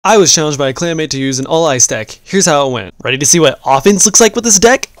I was challenged by a clanmate to use an all-ice deck. Here's how it went. Ready to see what offense looks like with this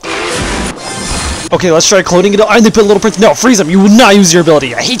deck? Okay, let's try cloning it. And they put Little Prince. No, freeze him. You will not use your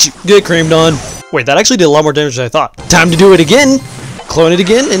ability. I hate you. Get creamed on. Wait, that actually did a lot more damage than I thought. Time to do it again. Clone it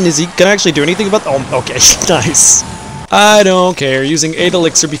again. And is he gonna actually do anything about? Oh, okay, nice. I don't care. Using 8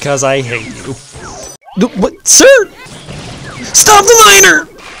 elixir because I hate you. What, sir? Stop the miner!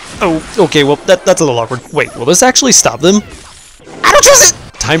 Oh, okay. Well, that's a little awkward. Wait, will this actually stop them? I don't trust it.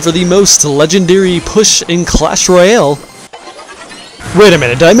 Time for the most legendary push in Clash Royale. Wait a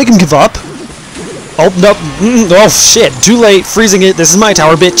minute, did I make him give up? Oh, no. Oh, shit. Too late. Freezing it. This is my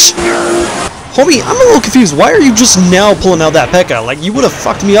tower, bitch. Homie, I'm a little confused. Why are you just now pulling out that P.E.K.K.A? Like, you would have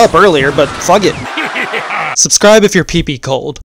fucked me up earlier, but fuck it. Subscribe if you're pee-pee cold.